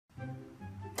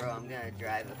Bro, I'm gonna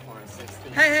drive before I'm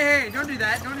 16. Hey, don't do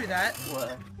that. Don't do that.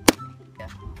 What? Yeah.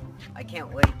 I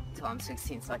can't wait till I'm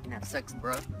 16 so I can have sex,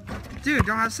 bro. Dude,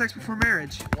 don't have sex before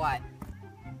marriage. Why?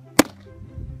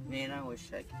 Man, I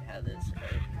wish I could have this.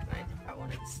 I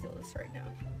wanted to steal this right now.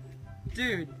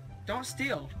 Dude, don't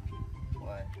steal.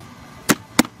 What?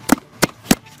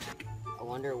 I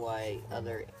wonder why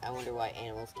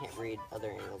animals can't breed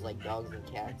other animals like dogs and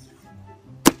cats.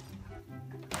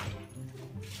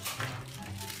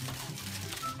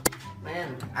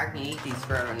 Man, I can eat these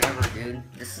forever and ever, dude.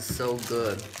 This is so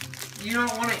good. You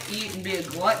don't want to eat and be a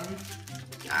glutton.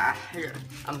 Ah,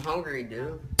 I'm hungry,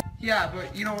 dude. Yeah,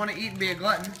 but you don't want to eat and be a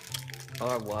glutton.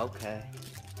 Oh, well, okay.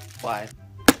 Why?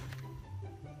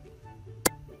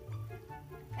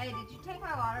 Hey, did you take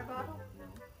my water bottle?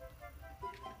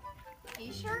 Are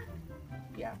you sure?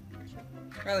 Yeah.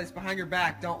 Bradley, it's behind your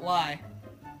back. Don't lie.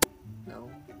 No.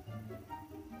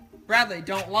 Bradley,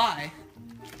 don't lie.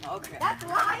 Okay. That's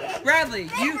lying! Bradley,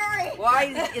 you... Hurry!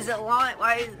 Why is it lying?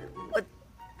 Why is it... What?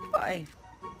 Why?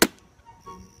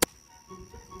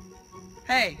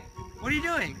 Hey, what are you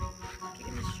doing?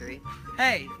 Kicking the street?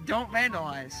 Hey, don't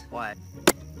vandalize. Why?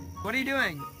 What are you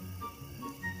doing?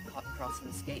 Crossing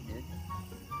the skate, dude.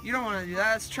 You don't want to do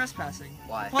that. That's trespassing.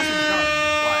 Why? Plus it's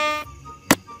dark.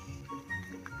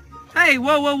 Why? Hey,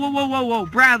 whoa.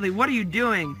 Bradley, what are you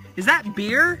doing? Is that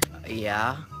beer?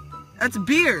 Yeah. That's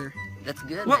beer. That's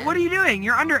good, What man. are you doing?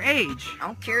 You're underage. I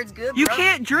don't care, it's good, You bro.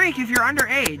 can't drink if you're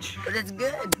underage. But it's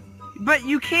good. But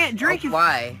you can't drink if...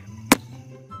 Why?